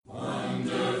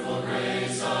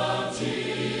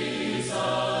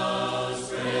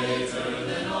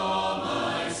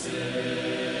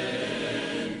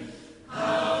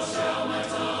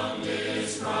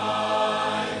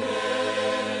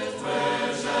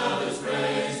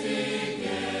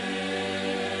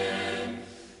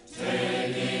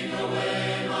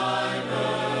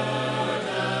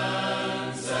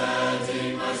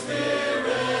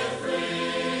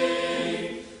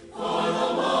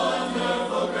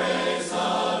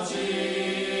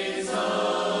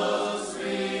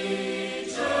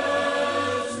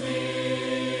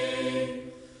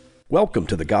Welcome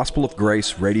to the Gospel of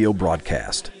Grace radio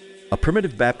broadcast, a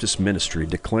primitive Baptist ministry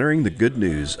declaring the good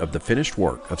news of the finished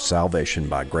work of salvation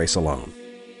by grace alone.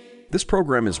 This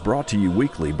program is brought to you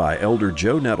weekly by Elder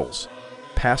Joe Nettles,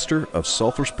 pastor of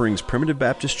Sulphur Springs Primitive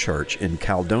Baptist Church in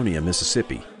Caledonia,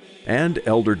 Mississippi, and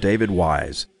Elder David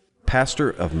Wise, pastor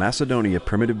of Macedonia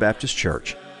Primitive Baptist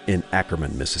Church in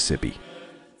Ackerman, Mississippi.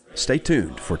 Stay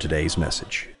tuned for today's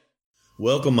message.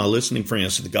 Welcome, my listening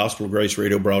friends, to the Gospel of Grace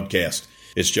radio broadcast.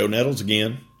 It's Joe Nettles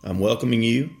again. I'm welcoming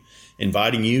you,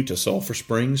 inviting you to Sulphur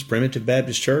Springs Primitive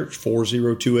Baptist Church,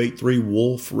 40283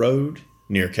 Wolf Road,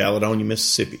 near Caledonia,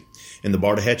 Mississippi, in the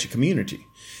Bartahatchee community.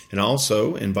 And I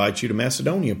also invite you to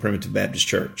Macedonia Primitive Baptist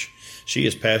Church. She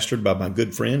is pastored by my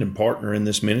good friend and partner in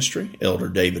this ministry, Elder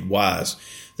David Wise.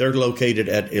 They're located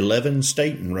at 11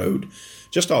 Staten Road,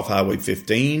 just off Highway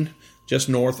 15, just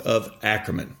north of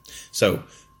Ackerman. So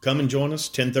come and join us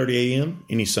 10:30 a.m.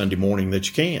 any Sunday morning that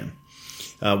you can.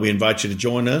 We invite you to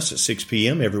join us at 6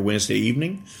 p.m. every Wednesday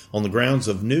evening on the grounds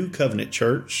of New Covenant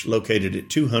Church, located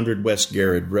at 200 West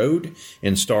Garrett Road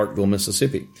in Starkville,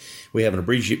 Mississippi. We have an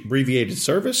abbreviated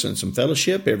service and some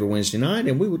fellowship every Wednesday night,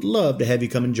 and we would love to have you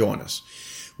come and join us.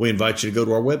 We invite you to go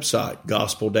to our website,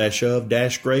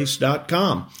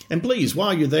 gospel-of-grace.com. And please,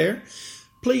 while you're there,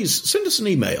 please send us an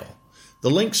email. The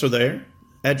links are there.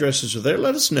 Addresses are there.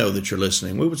 Let us know that you're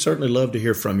listening. We would certainly love to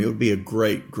hear from you. It would be a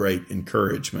great, great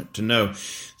encouragement to know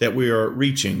that we are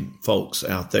reaching folks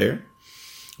out there.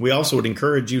 We also would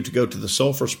encourage you to go to the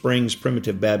Sulphur Springs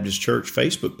Primitive Baptist Church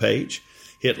Facebook page,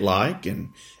 hit like,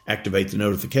 and activate the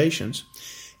notifications.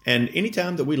 And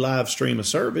anytime that we live stream a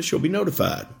service, you'll be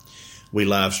notified. We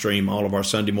live stream all of our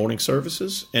Sunday morning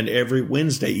services and every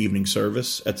Wednesday evening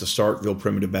service at the Starkville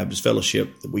Primitive Baptist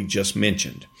Fellowship that we just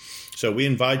mentioned. So we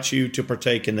invite you to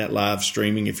partake in that live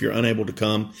streaming if you're unable to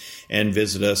come and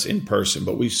visit us in person.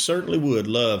 But we certainly would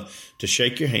love to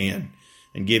shake your hand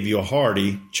and give you a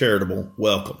hearty, charitable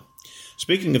welcome.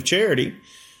 Speaking of charity,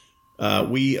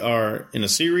 we are in a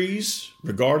series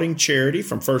regarding charity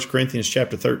from 1 Corinthians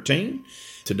chapter 13,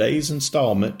 today's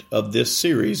installment of this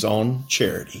series on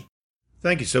charity.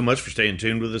 Thank you so much for staying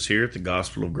tuned with us here at the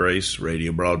Gospel of Grace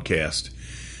radio broadcast.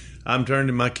 I'm turned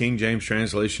in my King James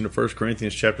translation to 1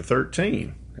 Corinthians chapter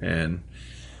 13. And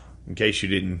in case you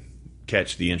didn't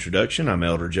catch the introduction, I'm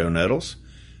Elder Joe Nettles.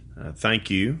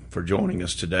 Thank you for joining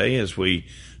us today as we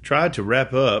try to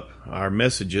wrap up our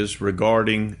messages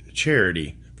regarding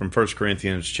charity from 1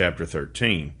 Corinthians chapter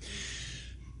 13.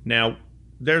 Now,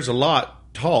 there's a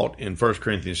lot taught in 1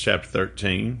 Corinthians chapter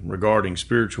 13 regarding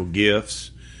spiritual gifts,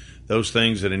 those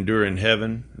things that endure in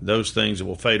heaven, those things that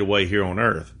will fade away here on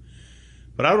earth.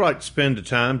 But I would like to spend the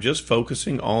time just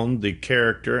focusing on the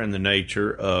character and the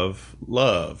nature of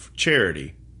love,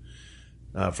 charity,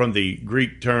 from the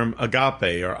Greek term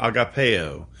agape or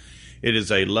agapeo. It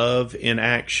is a love in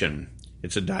action.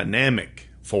 It's a dynamic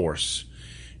force.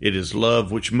 It is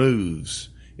love which moves.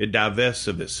 It divests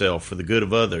of itself for the good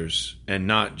of others and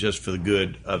not just for the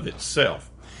good of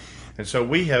itself. And so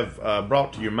we have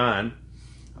brought to your mind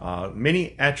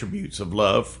many attributes of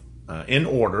love in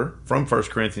order from 1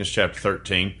 Corinthians chapter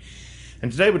 13. And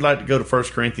today we'd like to go to 1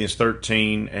 Corinthians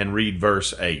 13 and read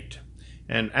verse 8.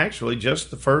 And actually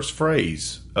just the first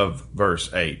phrase of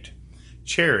verse 8.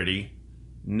 Charity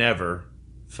never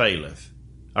faileth.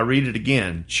 I read it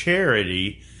again.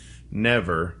 Charity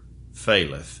never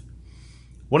faileth.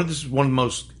 One of the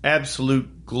most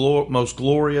absolute, most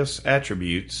glorious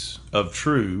attributes of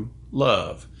true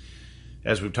love.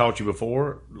 As we've taught you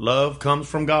before, love comes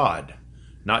from God.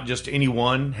 Not just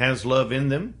anyone has love in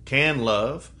them, can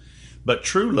love, but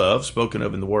true love, spoken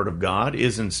of in the Word of God,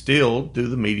 is instilled through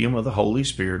the medium of the Holy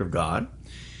Spirit of God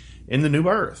in the new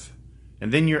earth.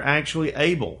 And then you're actually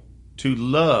able to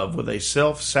love with a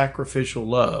self-sacrificial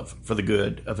love for the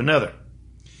good of another.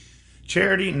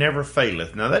 Charity never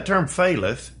faileth. Now that term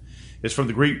faileth is from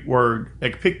the Greek word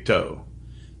ekpikto,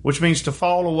 which means to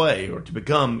fall away or to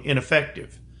become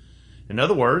ineffective. In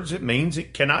other words, it means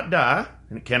it cannot die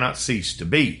and it cannot cease to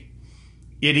be.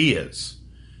 It is.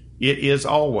 It is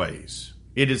always.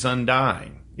 It is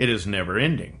undying. It is never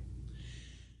ending.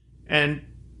 And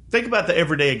think about the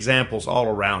everyday examples all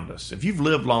around us. If you've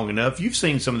lived long enough, you've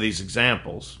seen some of these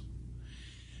examples.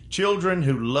 Children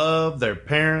who love their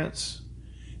parents,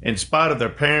 in spite of their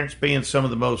parents being some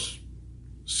of the most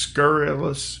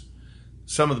scurrilous,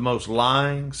 some of the most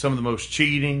lying, some of the most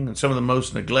cheating, and some of the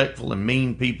most neglectful and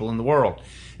mean people in the world.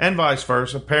 And vice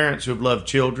versa, parents who have loved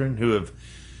children, who have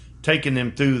taken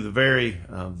them through the very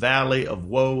valley of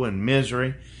woe and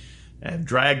misery, have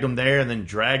dragged them there and then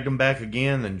dragged them back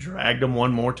again, then dragged them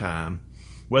one more time.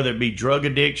 Whether it be drug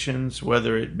addictions,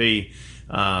 whether it be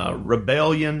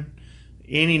rebellion,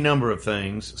 any number of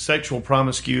things, sexual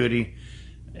promiscuity,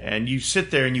 and you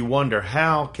sit there and you wonder,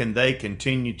 how can they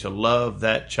continue to love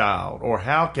that child? Or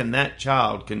how can that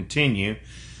child continue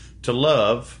to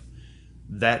love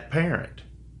that parent?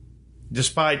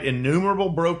 Despite innumerable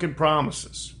broken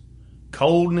promises,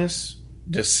 coldness,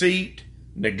 deceit,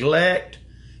 neglect,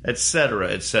 etc.,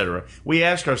 etc. We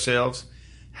ask ourselves,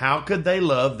 how could they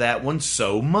love that one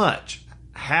so much?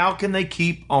 How can they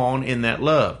keep on in that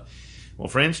love? Well,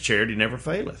 friends, charity never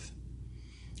faileth.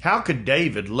 How could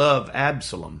David love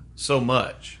Absalom so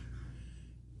much?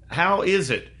 How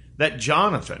is it that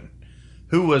Jonathan,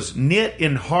 who was knit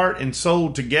in heart and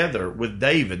soul together with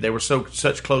David, they were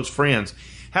such close friends,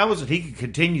 how is it he could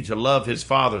continue to love his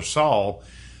father Saul,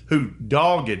 who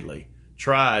doggedly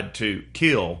tried to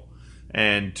kill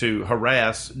and to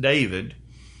harass David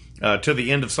to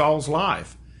the end of Saul's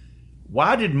life?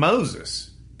 Why did Moses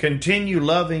continue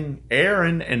loving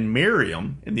Aaron and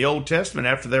Miriam in the Old Testament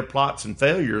after their plots and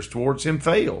failures towards him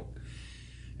failed?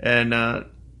 And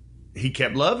he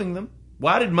kept loving them.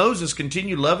 Why did Moses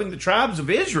continue loving the tribes of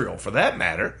Israel, for that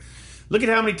matter? Look at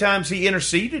how many times he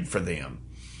interceded for them.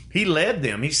 He led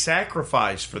them. He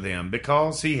sacrificed for them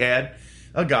because he had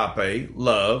agape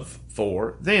love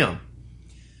for them.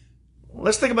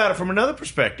 Let's think about it from another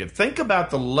perspective. Think about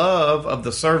the love of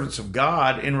the servants of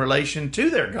God in relation to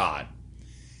their God.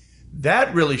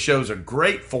 That really shows a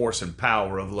great force and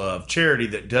power of love, charity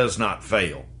that does not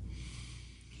fail.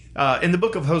 In the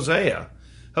book of Hosea,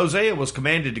 Hosea was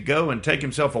commanded to go and take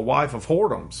himself a wife of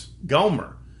whoredoms,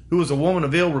 Gomer, who was a woman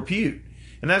of ill repute.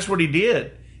 And that's what he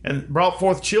did, and brought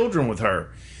forth children with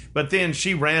her. But then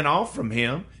she ran off from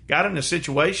him, got in a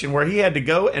situation where he had to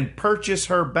go and purchase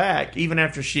her back, even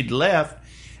after she'd left,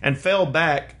 and fell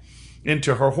back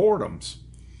into her whoredoms.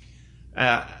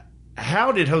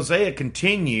 How did Hosea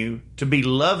continue to be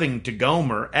loving to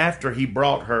Gomer after he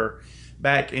brought her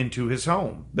back into his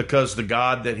home? Because the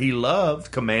God that he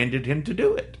loved commanded him to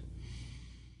do it.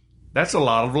 That's a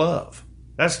lot of love.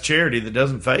 That's charity that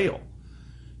doesn't fail.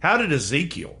 How did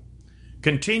Ezekiel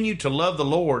continue to love the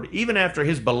Lord even after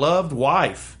his beloved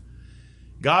wife?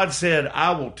 God said,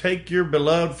 I will take your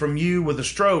beloved from you with a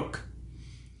stroke.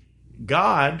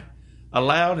 God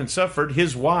allowed and suffered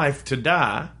his wife to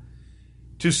die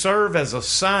to serve as a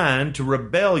sign to the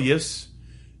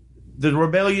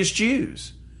rebellious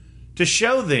Jews, to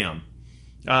show them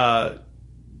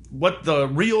what the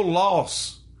real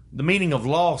loss, the meaning of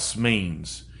loss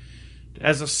means,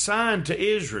 as a sign to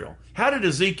Israel. How did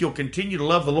Ezekiel continue to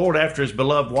love the Lord after his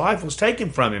beloved wife was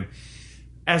taken from him?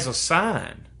 As a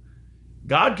sign.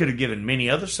 God could have given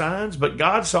many other signs, but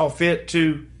God saw fit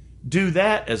to do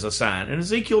that as a sign. And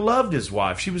Ezekiel loved his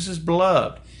wife. She was his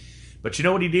beloved. But you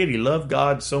know what he did? He loved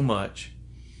God so much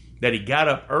that he got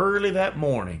up early that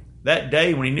morning, that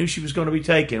day when he knew she was going to be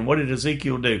taken. What did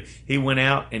Ezekiel do? He went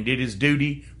out and did his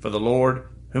duty for the Lord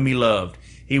whom he loved.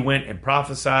 He went and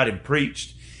prophesied and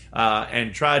preached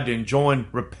and tried to enjoin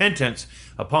repentance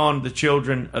upon the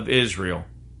children of Israel.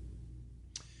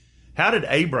 How did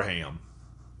Abraham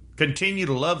continue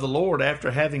to love the Lord after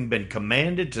having been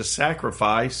commanded to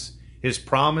sacrifice his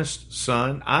promised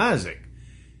son Isaac?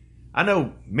 I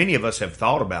know many of us have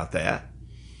thought about that.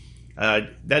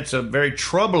 That's a very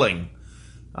troubling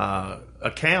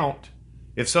account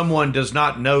if someone does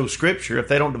not know Scripture, if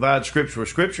they don't divide Scripture with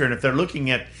Scripture, and if they're looking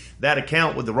at that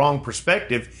account with the wrong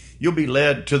perspective, you'll be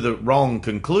led to the wrong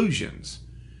conclusions.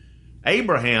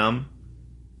 Abraham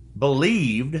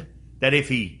believed that if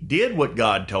he did what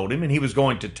God told him and he was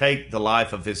going to take the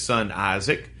life of his son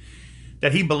Isaac,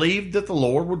 that he believed that the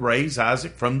Lord would raise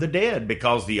Isaac from the dead,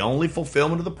 because the only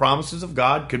fulfillment of the promises of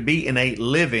God could be in a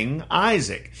living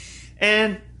Isaac.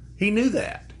 And he knew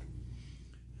that.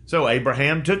 So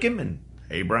Abraham took him, and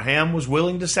Abraham was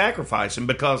willing to sacrifice him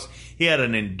because he had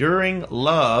an enduring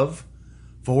love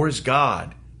for his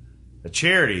God, a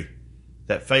charity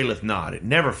that faileth not. It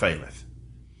never faileth.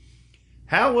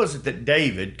 How was it that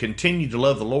David continued to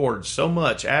love the Lord so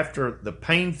much after the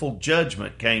painful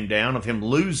judgment came down of him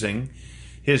losing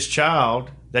his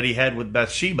child that he had with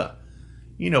Bathsheba?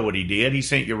 You know what he did. He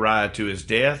sent Uriah to his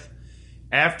death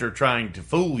after trying to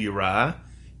fool Uriah,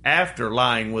 after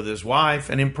lying with his wife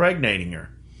and impregnating her.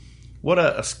 What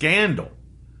a scandal.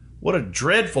 What a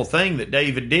dreadful thing that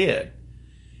David did.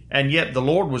 And yet the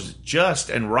Lord was just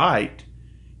and right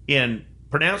in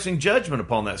pronouncing judgment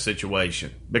upon that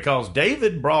situation, because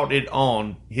David brought it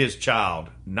on his child,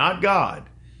 not God.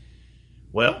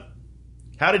 Well,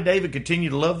 how did David continue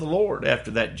to love the Lord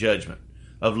after that judgment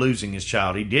of losing his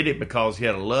child? He did it because he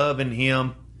had a love in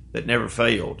him that never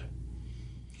failed.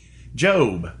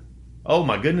 Job. Oh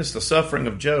my goodness, the suffering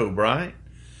of Job, right?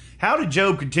 How did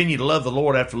Job continue to love the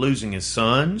Lord after losing his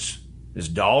sons, his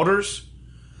daughters,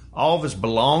 all of his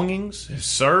belongings, his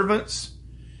servants,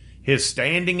 his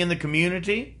standing in the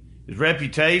community, his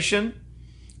reputation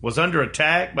was under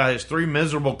attack by his 3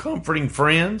 miserable, comforting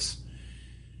friends,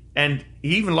 and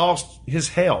he even lost his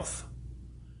health.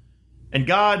 And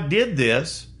God did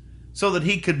this so that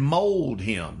he could mold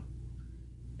him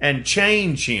and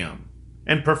change him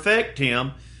and perfect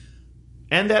him,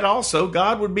 and that also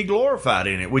God would be glorified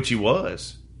in it, which he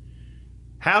was.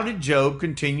 How did Job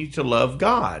continue to love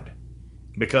God?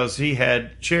 Because he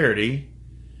had charity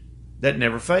that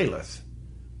never faileth.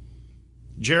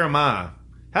 Jeremiah.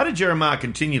 How did Jeremiah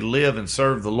continue to live and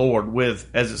serve the Lord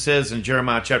with, as it says in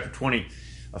Jeremiah chapter 20,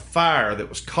 a fire that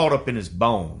was caught up in his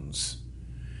bones?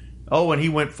 Oh, and he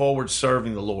went forward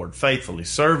serving the Lord, faithfully,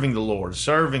 serving the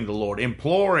Lord,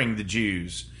 imploring the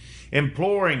Jews,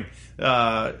 imploring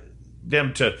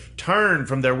them to turn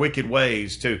from their wicked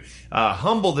ways, to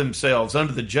humble themselves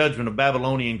under the judgment of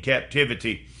Babylonian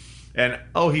captivity. And,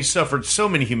 oh, he suffered so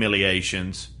many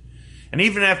humiliations. And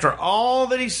even after all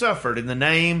that he suffered in the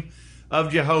name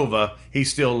of Jehovah, he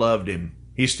still loved him.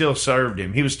 He still served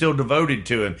him. He was still devoted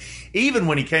to him. Even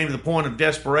when he came to the point of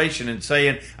desperation and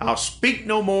saying, I'll speak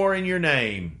no more in your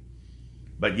name.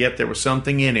 But yet there was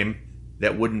something in him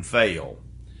that wouldn't fail.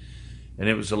 And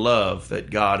it was the love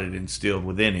that God had instilled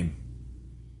within him.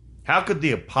 How could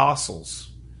the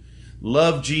apostles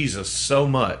love Jesus so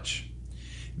much?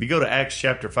 If you go to Acts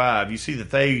chapter 5, you see that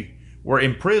they were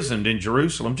imprisoned in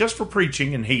Jerusalem just for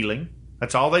preaching and healing.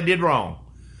 That's all they did wrong.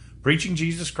 Preaching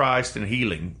Jesus Christ and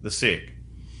healing the sick.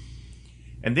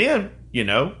 And then,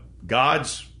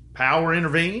 God's power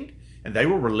intervened and they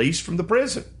were released from the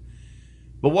prison.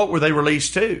 But what were they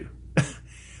released to?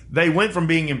 They went from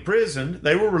being imprisoned,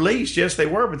 they were released, yes they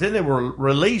were, but then they were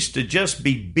released to just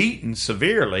be beaten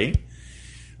severely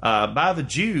by the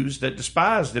Jews that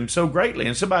despised them so greatly.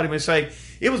 And somebody may say,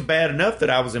 it was bad enough that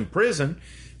I was in prison,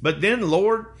 but then,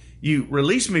 Lord, you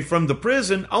released me from the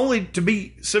prison only to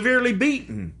be severely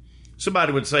beaten.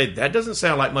 Somebody would say, that doesn't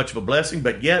sound like much of a blessing,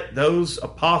 but yet those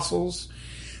apostles,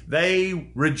 they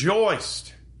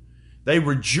rejoiced. They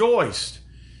rejoiced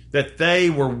that they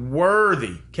were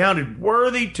worthy, counted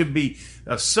worthy to be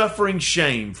suffering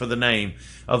shame for the name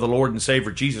of the Lord and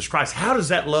Savior Jesus Christ. How does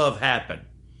that love happen?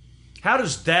 How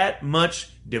does that much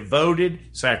devoted,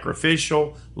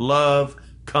 sacrificial love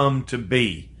come to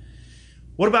be?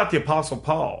 What about the Apostle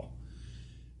Paul?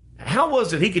 How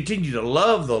was it he continued to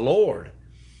love the Lord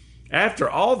after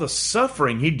all the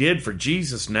suffering he did for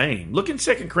Jesus' name? Look in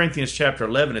 2 Corinthians chapter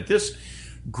 11 at this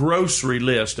grocery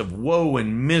list of woe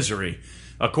and misery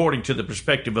according to the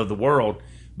perspective of the world,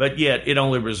 but yet it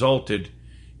only resulted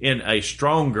in a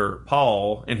stronger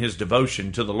Paul in his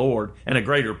devotion to the Lord and a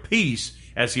greater peace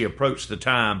as he approached the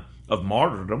time of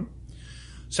martyrdom.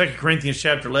 2 Corinthians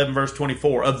chapter 11, verse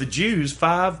 24, of the Jews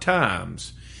 5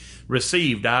 times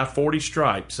received I 40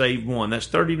 stripes, save one. That's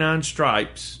 39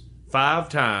 stripes, 5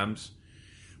 times,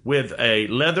 with a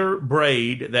leather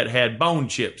braid that had bone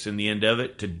chips in the end of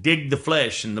it to dig the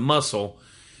flesh and the muscle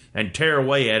and tear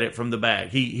away at it from the back.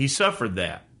 He suffered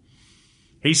that.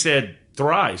 He said,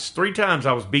 3 times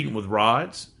I was beaten with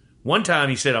rods. 1 time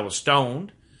he said I was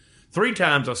stoned. 3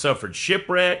 times I suffered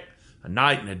shipwreck. A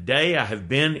night and a day I have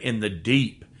been in the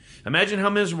deep. Imagine how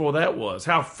miserable that was,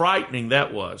 how frightening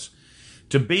that was,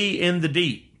 to be in the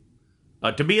deep,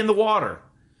 to be in the water,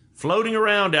 floating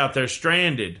around out there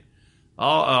stranded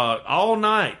all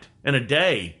night and a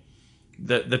day.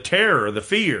 The terror, the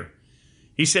fear.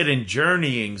 He said, in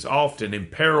journeyings often, in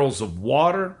perils of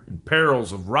water, in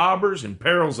perils of robbers, in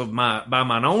perils by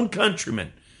mine own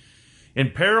countrymen,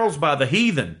 in perils by the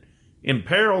heathen, in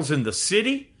perils in the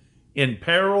city, in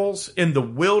perils in the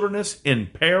wilderness, in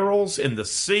perils in the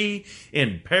sea,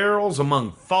 in perils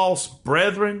among false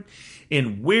brethren,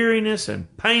 in weariness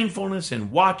and painfulness, in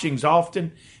watchings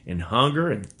often, in hunger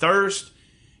and thirst,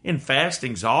 in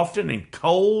fastings often, in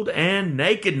cold and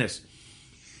nakedness.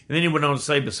 And then he went on to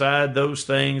say, beside those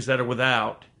things that are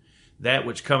without, that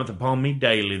which cometh upon me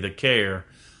daily, the care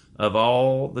of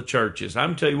all the churches.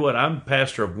 I'm telling you what, I'm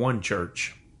pastor of one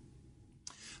church.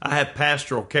 I have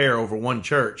pastoral care over one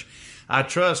church. I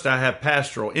trust I have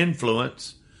pastoral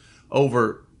influence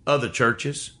over other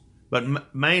churches,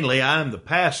 but mainly I am the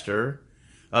pastor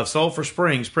of Sulphur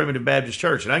Springs Primitive Baptist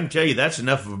Church. And I can tell you that's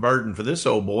enough of a burden for this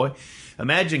old boy.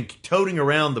 Imagine toting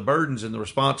around the burdens and the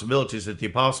responsibilities that the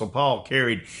Apostle Paul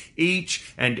carried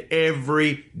each and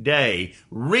every day,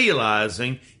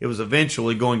 realizing it was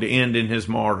eventually going to end in his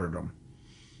martyrdom.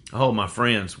 Oh, my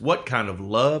friends, what kind of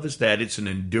love is that? It's an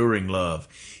enduring love.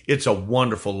 It's a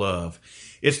wonderful love.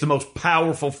 It's the most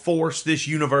powerful force this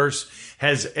universe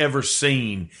has ever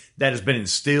seen that has been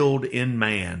instilled in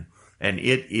man. And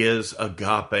it is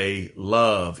agape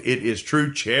love. It is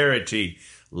true charity,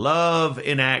 love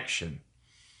in action.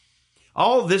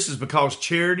 All this is because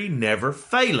charity never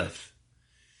faileth.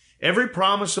 Every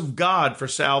promise of God for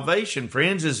salvation,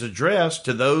 friends, is addressed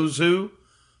to those who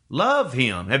love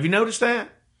Him. Have you noticed that?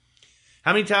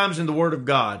 How many times in the Word of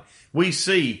God we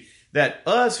see that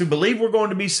us who believe we're going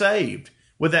to be saved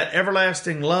with that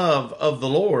everlasting love of the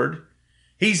Lord,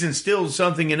 He's instilled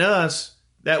something in us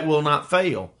that will not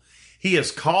fail. He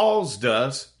has caused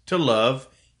us to love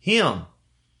Him.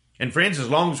 And friends, as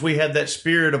long as we have that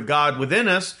Spirit of God within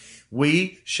us,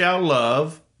 we shall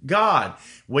love God.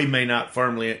 We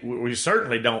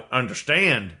certainly don't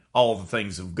understand all the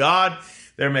things of God.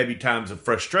 There may be times of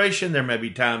frustration. There may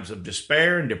be times of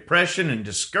despair and depression and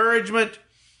discouragement.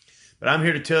 But I'm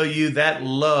here to tell you that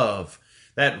love,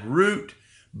 that root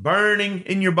burning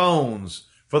in your bones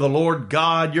for the Lord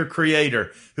God, your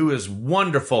Creator, who is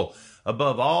wonderful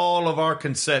above all of our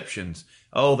conceptions.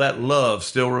 Oh, that love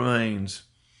still remains.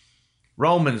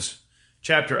 Romans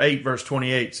chapter 8, verse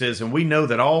 28 says, and we know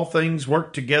that all things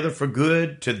work together for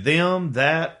good to them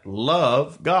that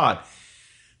love God.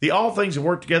 The all things that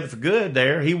work together for good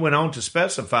there, he went on to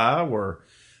specify, were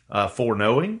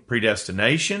foreknowing,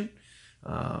 predestination,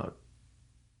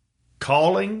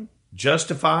 calling,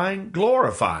 justifying,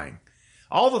 glorifying.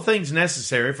 All the things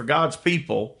necessary for God's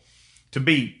people to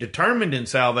be determined in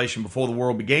salvation before the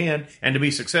world began and to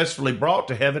be successfully brought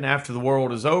to heaven after the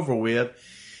world is over with.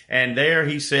 And there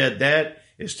he said that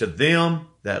is to them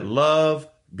that love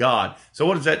God. So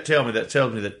what does that tell me? That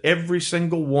tells me that every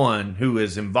single one who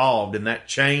is involved in that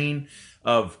chain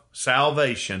of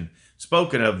salvation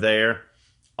spoken of there,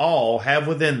 all have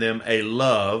within them a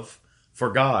love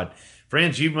for God.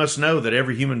 Friends, you must know that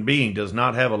every human being does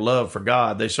not have a love for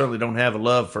God. They certainly don't have a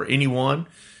love for anyone.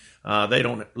 They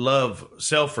don't love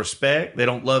self-respect. They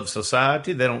don't love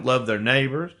society. They don't love their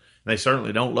neighbors. They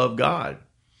certainly don't love God.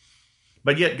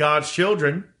 But yet God's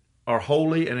children are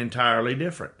wholly and entirely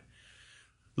different.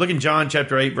 Look in John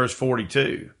chapter 8, verse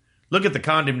 42. Look at the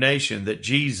condemnation that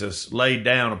Jesus laid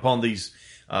down upon these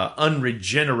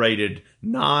unregenerated,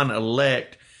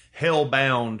 non-elect,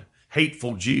 hell-bound,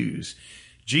 hateful Jews.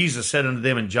 Jesus said unto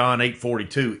them in John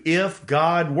 8:42, if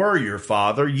God were your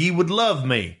Father, ye would love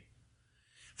me.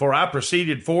 For I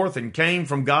proceeded forth and came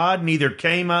from God, neither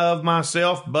came I of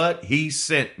myself, but He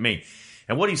sent me.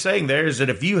 And what He's saying there is that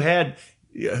if you had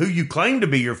who you claim to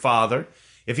be your Father,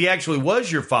 if He actually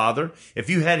was your Father, if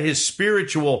you had His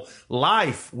spiritual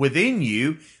life within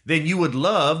you, then you would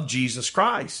love Jesus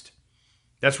Christ.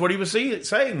 That's what He was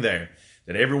saying there,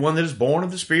 that everyone that is born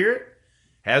of the Spirit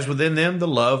has within them the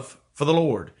love for the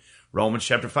Lord. Romans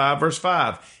chapter 5, verse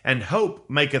 5, and hope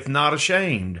maketh not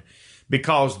ashamed,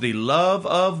 because the love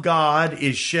of God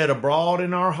is shed abroad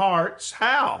in our hearts.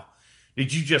 How?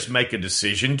 Did you just make a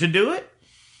decision to do it?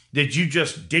 Did you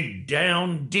just dig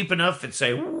down deep enough and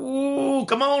say, ooh,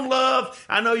 come on, love,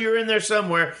 I know you're in there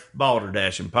somewhere,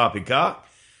 balderdash and poppycock.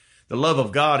 The love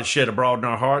of God is shed abroad in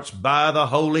our hearts by the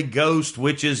Holy Ghost,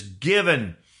 which is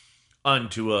given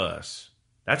unto us.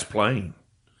 That's plain.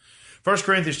 1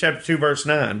 Corinthians chapter 2, verse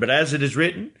 9, but as it is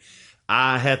written,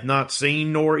 eye hath not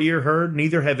seen nor ear heard,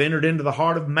 neither have entered into the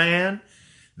heart of man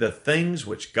the things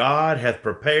which God hath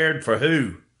prepared for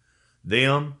who?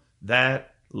 Them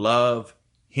that love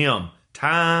Him.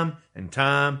 Time and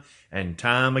time and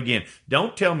time again.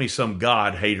 Don't tell me some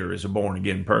God hater is a born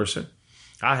again person.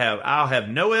 I'll have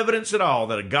no evidence at all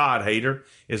that a God hater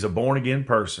is a born again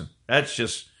person. That's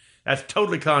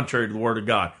totally contrary to the Word of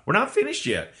God. We're not finished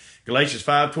yet. Galatians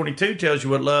 5:22 tells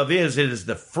you what love is. It is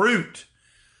the fruit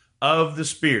of the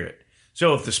Spirit.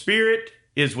 So if the Spirit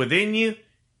is within you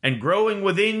and growing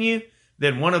within you,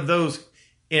 then one of those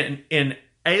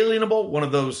inalienable, one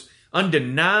of those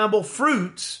undeniable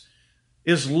fruits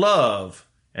is love,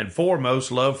 and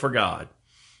foremost love for God.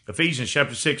 Ephesians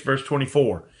chapter 6, verse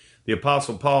 24. The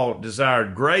Apostle Paul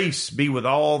desired grace be with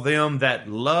all them that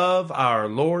love our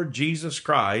Lord Jesus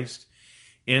Christ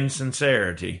in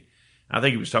sincerity. I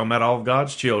think he was talking about all of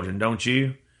God's children, don't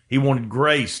you? He wanted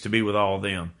grace to be with all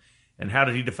them. And how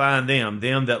did he define them?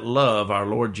 Them that love our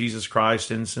Lord Jesus Christ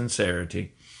in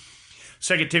sincerity.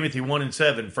 2 Timothy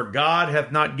 1:7, for God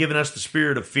hath not given us the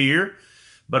spirit of fear,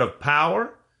 but of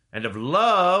power and of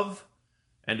love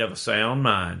and of a sound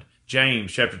mind.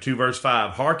 James chapter 2, verse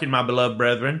 5, hearken, my beloved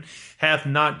brethren, hath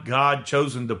not God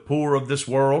chosen the poor of this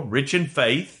world, rich in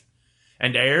faith,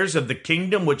 and heirs of the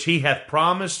kingdom which He hath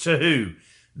promised to who?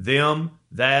 Them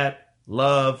that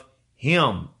love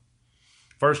him.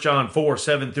 1 John 4,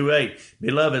 7 through 8.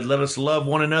 Beloved, let us love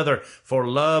one another, for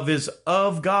love is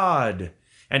of God.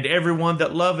 And everyone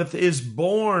that loveth is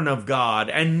born of God,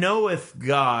 and knoweth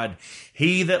God.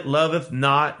 He that loveth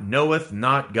not knoweth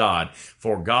not God,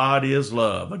 for God is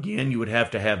love. Again, you would have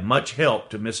to have much help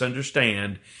to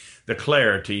misunderstand the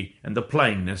clarity and the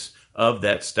plainness of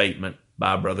that statement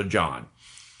by Brother John.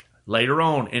 Later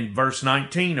on in verse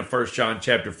 19 of 1 John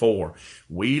chapter 4,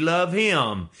 we love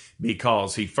him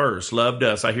because he first loved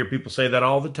us. I hear people say that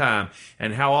all the time,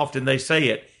 and how often they say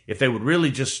it if they would really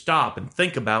just stop and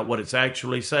think about what it's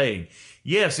actually saying.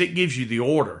 Yes, it gives you the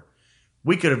order.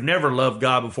 We could have never loved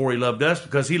God before he loved us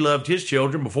because he loved his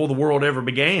children before the world ever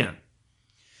began.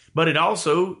 But it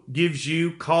also gives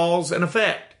you cause and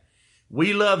effect.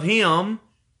 We love him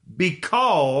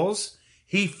because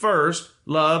he first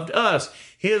loved us.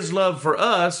 His love for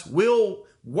us will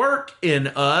work in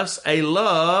us a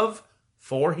love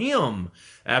for him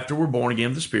after we're born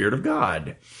again of the Spirit of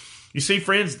God. You see,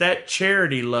 friends, that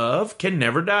charity love can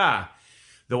never die.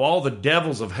 Though all the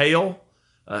devils of hell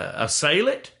assail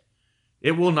it,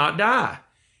 it will not die.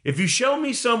 If you show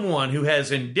me someone who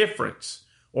has indifference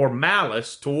or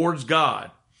malice towards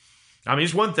God, I mean,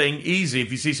 it's one thing easy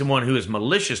if you see someone who is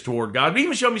malicious toward God, but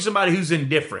even show me somebody who's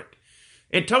indifferent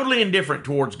and totally indifferent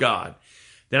towards God,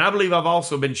 then I believe I've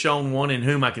also been shown one in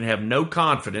whom I can have no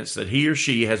confidence that he or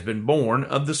she has been born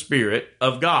of the Spirit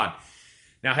of God.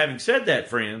 Now, having said that,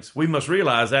 friends, we must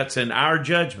realize that's in our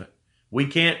judgment. We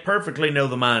can't perfectly know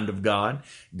the mind of God.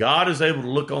 God is able to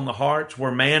look on the hearts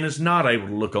where man is not able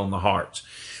to look on the hearts.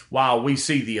 While we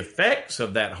see the effects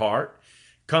of that heart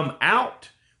come out,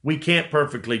 we can't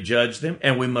perfectly judge them,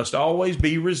 and we must always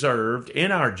be reserved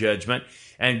in our judgment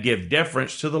and give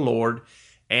deference to the Lord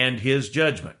and his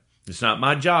judgment. It's not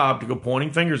my job to go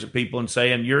pointing fingers at people and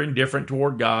saying, you're indifferent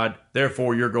toward God,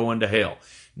 therefore you're going to hell.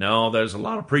 No, there's a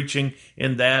lot of preaching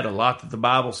in that, a lot that the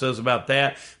Bible says about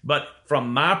that. But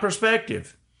from my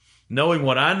perspective, knowing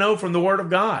what I know from the Word of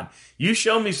God, you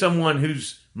show me someone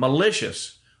who's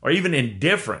malicious or even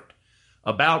indifferent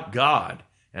about God,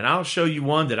 and I'll show you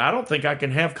one that I don't think I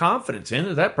can have confidence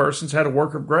in, that person's had a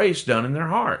work of grace done in their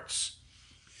hearts.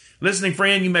 Listening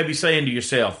friend, you may be saying to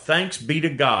yourself, thanks be to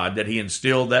God that he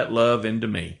instilled that love into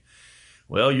me.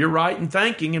 Well, you're right in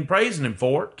thanking and praising him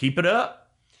for it. Keep it up.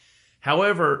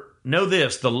 However, know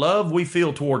this, the love we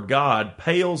feel toward God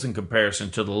pales in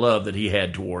comparison to the love that he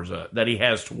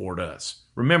has toward us.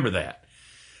 Remember that.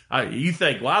 You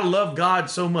think, well, I love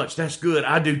God so much. That's good.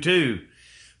 I do too.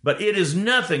 But it is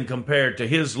nothing compared to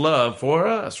his love for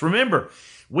us. Remember,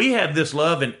 we have this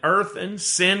love in earthen,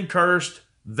 sin-cursed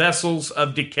vessels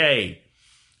of decay.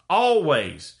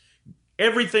 Always,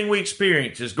 everything we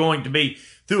experience is going to be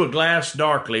through a glass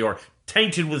darkly or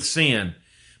tainted with sin.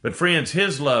 But friends,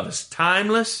 his love is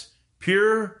timeless,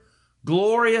 pure,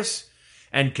 glorious,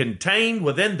 and contained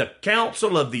within the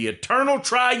counsel of the eternal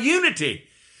triunity,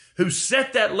 who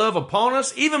set that love upon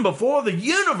us even before the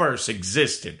universe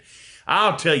existed.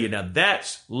 I'll tell you now,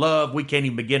 that's love we can't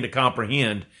even begin to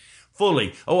comprehend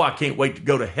fully. Oh, I can't wait to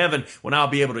go to heaven when I'll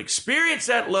be able to experience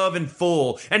that love in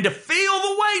full and to feel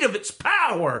the weight of its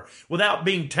power without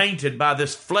being tainted by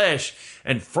this flesh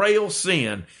and frail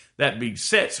sin that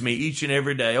besets me each and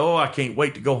every day. Oh, I can't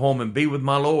wait to go home and be with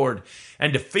my Lord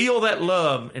and to feel that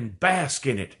love and bask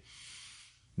in it.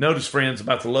 Notice, friends,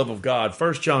 about the love of God.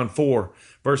 1 John 4,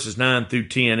 verses 9 through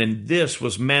 10. And this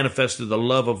was manifested the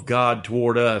love of God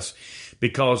toward us,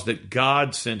 because that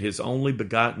God sent his only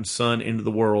begotten Son into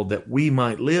the world that we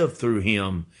might live through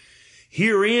him.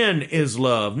 Herein is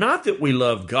love, not that we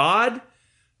loved God,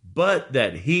 but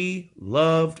that he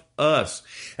loved us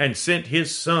and sent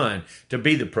his Son to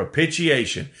be the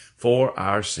propitiation for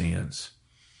our sins.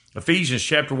 Ephesians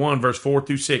chapter 1, verse 4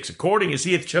 through 6. According as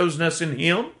he hath chosen us in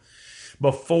him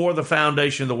before the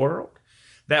foundation of the world,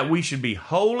 that we should be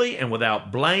holy and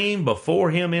without blame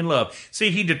before him in love. See,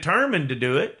 he determined to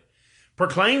do it,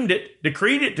 proclaimed it,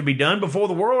 decreed it to be done before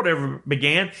the world ever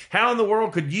began. How in the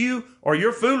world could you or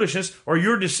your foolishness or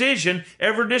your decision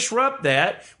ever disrupt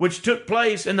that which took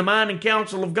place in the mind and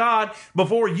counsel of God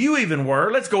before you even were?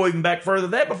 Let's go even back further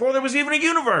than that, before there was even a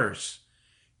universe.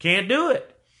 Can't do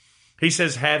it. He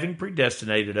says, having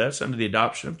predestinated us unto the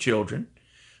adoption of children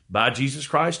by Jesus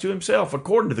Christ to himself,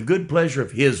 according to the good pleasure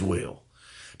of his will,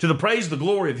 to the praise of the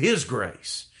glory of his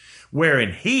grace,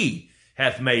 wherein he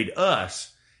hath made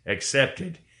us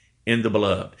accepted in the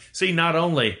beloved. See, not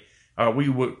only are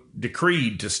we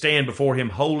decreed to stand before him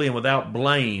holy and without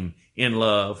blame in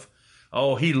love,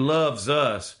 oh, he loves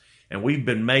us, and we've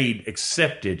been made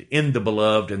accepted in the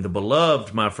beloved, and the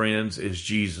beloved, my friends, is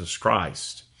Jesus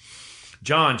Christ.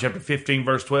 John chapter 15,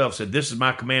 verse 12 said, "This is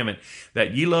my commandment,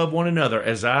 that ye love one another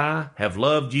as I have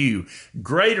loved you.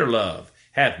 Greater love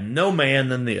hath no man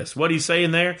than this." What he's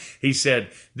saying there? He said,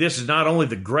 this is not only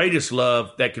the greatest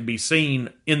love that could be seen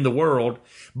in the world,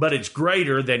 but it's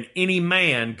greater than any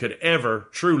man could ever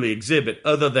truly exhibit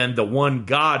other than the one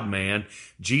God-man,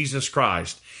 Jesus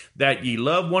Christ. That ye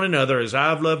love one another as I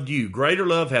have loved you. Greater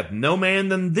love hath no man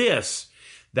than this,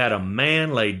 that a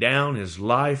man lay down his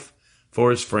life for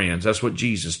his friends. That's what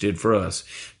Jesus did for us.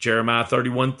 Jeremiah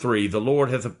 31:3, "The Lord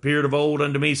hath appeared of old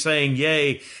unto me, saying,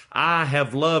 Yea, I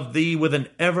have loved thee with an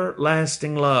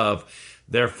everlasting love.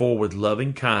 Therefore with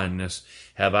loving kindness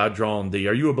have I drawn thee."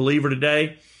 Are you a believer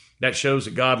today? That shows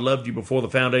that God loved you before the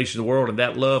foundation of the world, and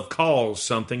that love caused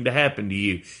something to happen to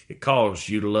you. It caused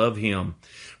you to love him.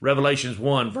 Revelations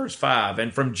 1, verse 5,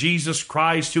 "And from Jesus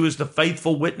Christ, who is the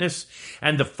faithful witness,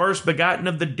 and the first begotten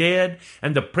of the dead,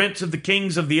 and the prince of the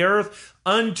kings of the earth,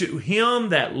 unto him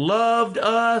that loved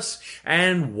us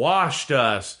and washed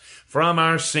us from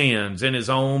our sins in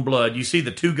his own blood." You see, the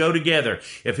two go together.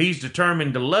 If he's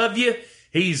determined to love you,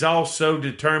 he's also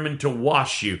determined to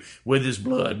wash you with his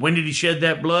blood. When did he shed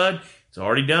that blood? It's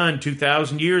already done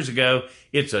 2,000 years ago.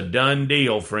 It's a done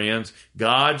deal, friends.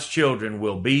 God's children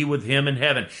will be with him in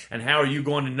heaven. And how are you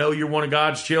going to know you're one of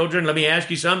God's children? Let me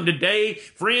ask you something today.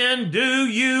 Friend, do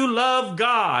you love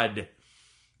God?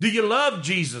 Do you love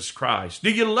Jesus Christ?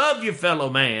 Do you love your fellow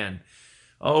man?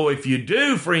 Oh, if you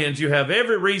do, friends, you have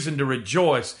every reason to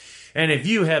rejoice. And if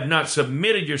you have not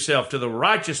submitted yourself to the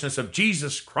righteousness of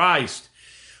Jesus Christ,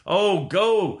 oh,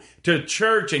 go to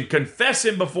church and confess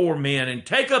him before men and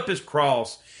take up his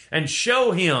cross and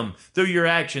show him through your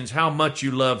actions how much you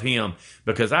love him.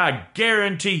 Because I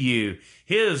guarantee you,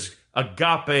 his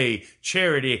agape,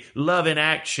 charity, love in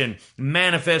action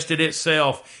manifested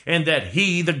itself in that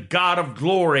he, the God of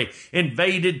glory,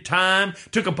 invaded time,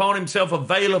 took upon himself a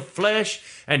veil of flesh,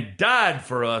 and died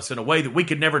for us in a way that we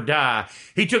could never die.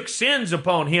 He took sins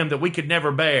upon him that we could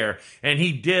never bear, and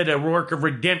he did a work of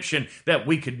redemption that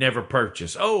we could never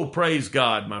purchase. Oh, praise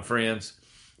God, my friends.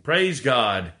 Praise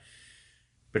God.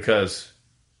 Because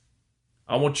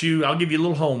I'll give you a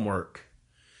little homework.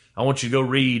 I want you to go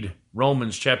read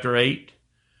Romans chapter 8,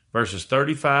 verses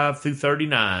 35 through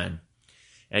 39.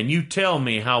 And you tell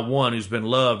me how one who's been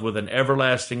loved with an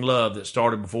everlasting love that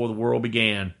started before the world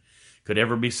began could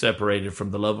ever be separated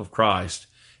from the love of Christ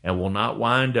and will not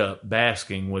wind up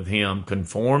basking with him,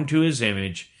 conformed to his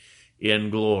image in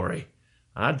glory.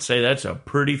 I'd say that's a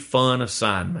pretty fun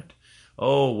assignment.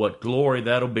 Oh, what glory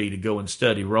that'll be to go and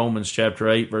study Romans chapter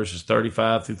 8, verses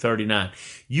 35 through 39.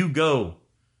 You go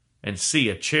and see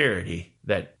a charity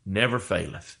that never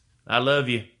faileth. I love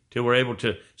you. Till we're able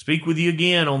to speak with you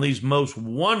again on these most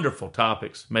wonderful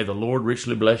topics, may the Lord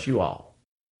richly bless you all.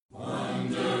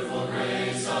 Wonderful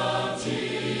grace of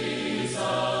Jesus,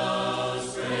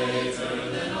 greater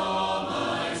than all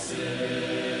my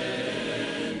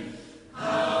sin.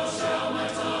 How shall my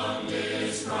tongue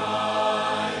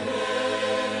describe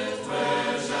it?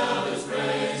 Where shall its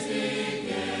praise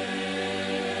begin?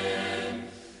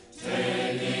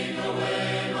 Taking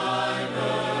away my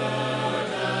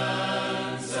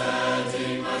burden,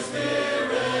 setting my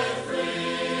spirit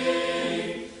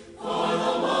free, for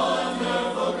the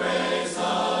wonderful grace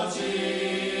of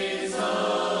Jesus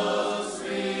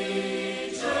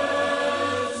reaches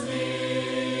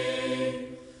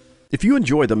me. If you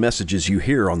enjoy the messages you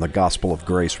hear on the Gospel of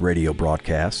Grace radio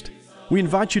broadcast, we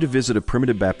invite you to visit a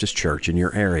Primitive Baptist church in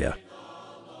your area.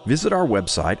 Visit our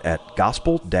website at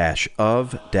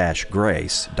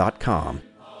gospel-of-grace.com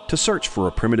to search for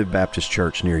a Primitive Baptist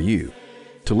church near you,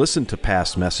 to listen to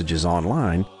past messages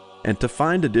online, and to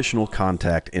find additional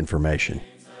contact information.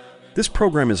 This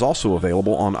program is also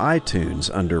available on iTunes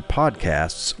under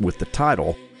podcasts with the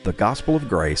title, The Gospel of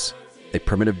Grace, a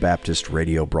Primitive Baptist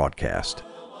radio broadcast.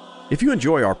 If you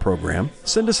enjoy our program,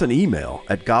 send us an email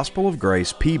at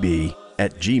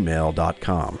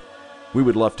gospelofgracepb@gmail.com. We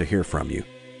would love to hear from you.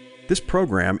 This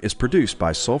program is produced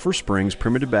by Sulphur Springs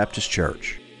Primitive Baptist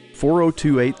Church,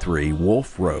 40283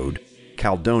 Wolf Road,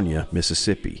 Caledonia,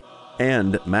 Mississippi,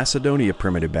 and Macedonia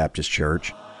Primitive Baptist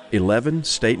Church, 11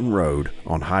 Staten Road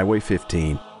on Highway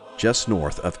 15, just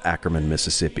north of Ackerman,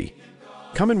 Mississippi.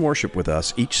 Come and worship with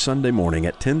us each Sunday morning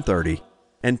at 10:30,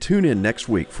 and tune in next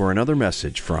week for another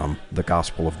message from the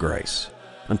Gospel of Grace.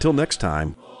 Until next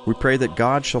time, we pray that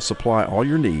God shall supply all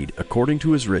your need according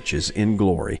to his riches in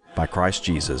glory by Christ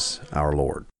Jesus our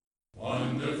Lord.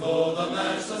 Wonder